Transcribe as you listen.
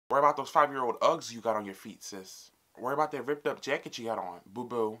Worry about those 5-year-old Uggs you got on your feet, sis. Worry about that ripped up jacket you got on,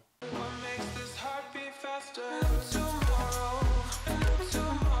 boo-boo.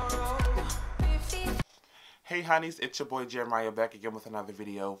 Hey honeys, it's your boy Jeremiah back again with another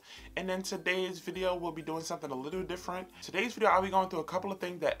video. And in today's video, we'll be doing something a little different. Today's video, I'll be going through a couple of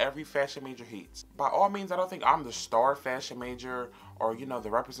things that every fashion major hates. By all means, I don't think I'm the star fashion major or, you know,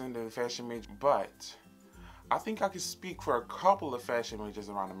 the representative fashion major, but I think I can speak for a couple of fashion majors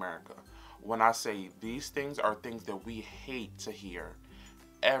around America when I say these things are things that we hate to hear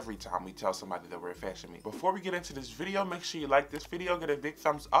every time we tell somebody that we're a fashion major. Before we get into this video, make sure you like this video, get a big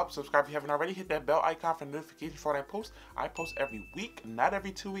thumbs up, subscribe if you haven't already, hit that bell icon for notifications for when I post. I post every week, not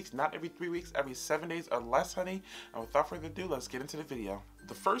every 2 weeks, not every 3 weeks, every 7 days or less, honey. And without further ado, let's get into the video.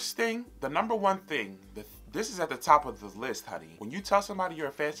 The first thing, the number one thing, this is at the top of the list, honey. When you tell somebody you're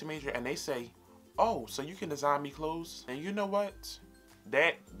a fashion major and they say, oh, so you can design me clothes? And you know what?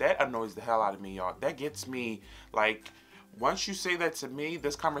 That annoys the hell out of me, y'all. That gets me, like, once you say that to me,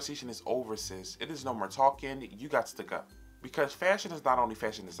 this conversation is over, sis. It is no more talking. You got to stick up. Because fashion is not only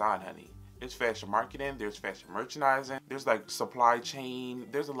fashion design, honey. It's fashion marketing. There's fashion merchandising. There's like supply chain.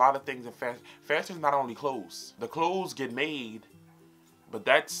 There's a lot of things in fashion. Fashion is not only clothes. The clothes get made, but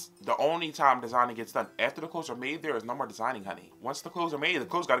that's the only time designing gets done. After the clothes are made, there is no more designing, honey. Once the clothes are made, the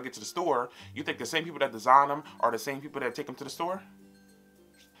clothes got to get to the store. You think the same people that design them are the same people that take them to the store?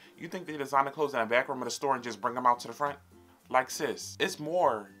 You think they design the clothes in the back room of the store and just bring them out to the front? Like, sis, it's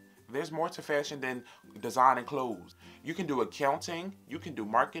more. There's more to fashion than designing clothes. You can do accounting, you can do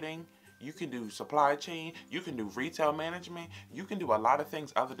marketing, you can do supply chain, you can do retail management, you can do a lot of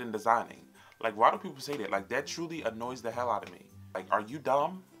things other than designing. Like, why do people say that? Like, that truly annoys the hell out of me. Like, are you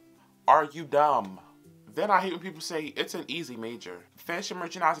dumb? Are you dumb? Then I hate when people say it's an easy major. Fashion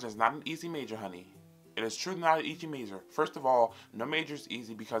merchandising is not an easy major, honey. It is truly not an easy major. First of all, no major is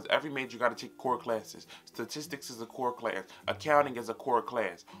easy because every major got to take core classes. Statistics is a core class. Accounting is a core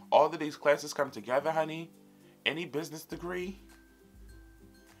class. All of these classes come together, honey. Any business degree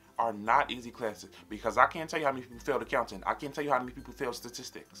are not easy classes because I can't tell you how many people failed accounting. I can't tell you how many people failed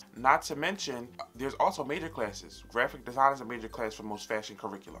statistics. Not to mention, there's also major classes. Graphic design is a major class for most fashion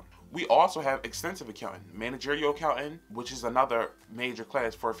curriculum. We also have extensive accounting, managerial accounting, which is another major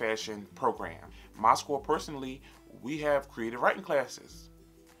class for a fashion program. My school personally, we have creative writing classes.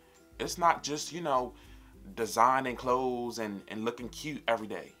 It's not just, you know, designing clothes and looking cute every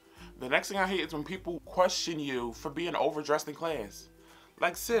day. The next thing I hate is when people question you for being overdressed in class.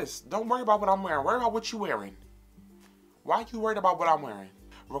 Like, sis, don't worry about what I'm wearing. Worry about what you're wearing. Why are you worried about what I'm wearing?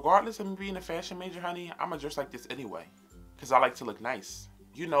 Regardless of me being a fashion major, honey, I'm going to dress like this anyway. Because I like to look nice.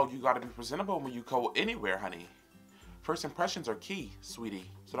 You know, you got to be presentable when you go anywhere, honey. First impressions are key, sweetie.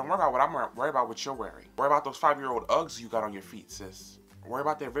 So don't worry about what I'm wearing. Worry about what you're wearing. Worry about those 5-year-old Uggs you got on your feet, sis. Worry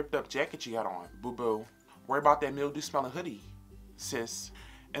about that ripped up jacket you got on, boo-boo. Worry about that mildew smelling hoodie, sis.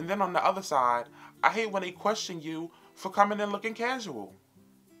 And then on the other side, I hate when they question you for coming in looking casual.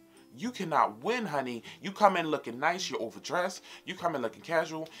 You cannot win, honey. You come in looking nice, you're overdressed. You come in looking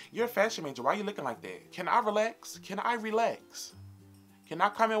casual. You're a fashion major. Why are you looking like that? Can I relax? Can I relax? Can I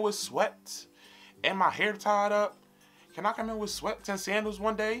come in with sweats and my hair tied up? Can I come in with sweats and sandals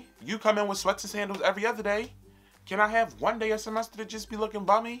one day? You come in with sweats and sandals every other day. Can I have one day a semester to just be looking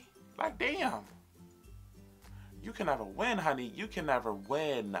bummy? Like, damn. You can never win, honey. You can never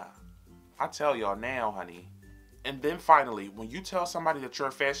win. I tell y'all now, honey. And then finally, when you tell somebody that you're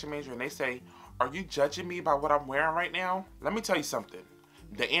a fashion major and they say, are you judging me by what I'm wearing right now? Let me tell you something.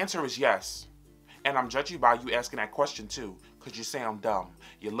 The answer is yes. And I'm judging you by you asking that question too, because you sound dumb.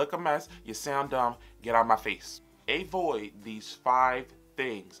 You look a mess, you sound dumb, get out of my face. Avoid these 5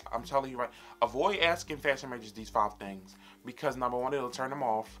 things. I'm telling you right. Avoid asking fashion majors these 5 things because number 1, it'll turn them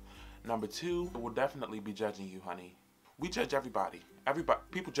off. Number 2, it will definitely be judging you, honey. We judge everybody.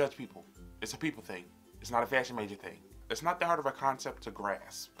 People judge people. It's a people thing. It's not a fashion major thing. It's not that hard of a concept to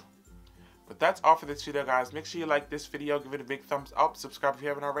grasp. But that's all for this video, guys. Make sure you like this video, give it a big thumbs up, subscribe if you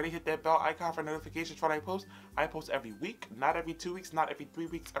haven't already, hit that bell icon for notifications for when I post. I post every week, not every 2 weeks, not every 3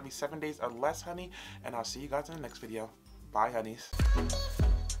 weeks, every 7 days or less, honey. And I'll see you guys in the next video. Bye, honeys.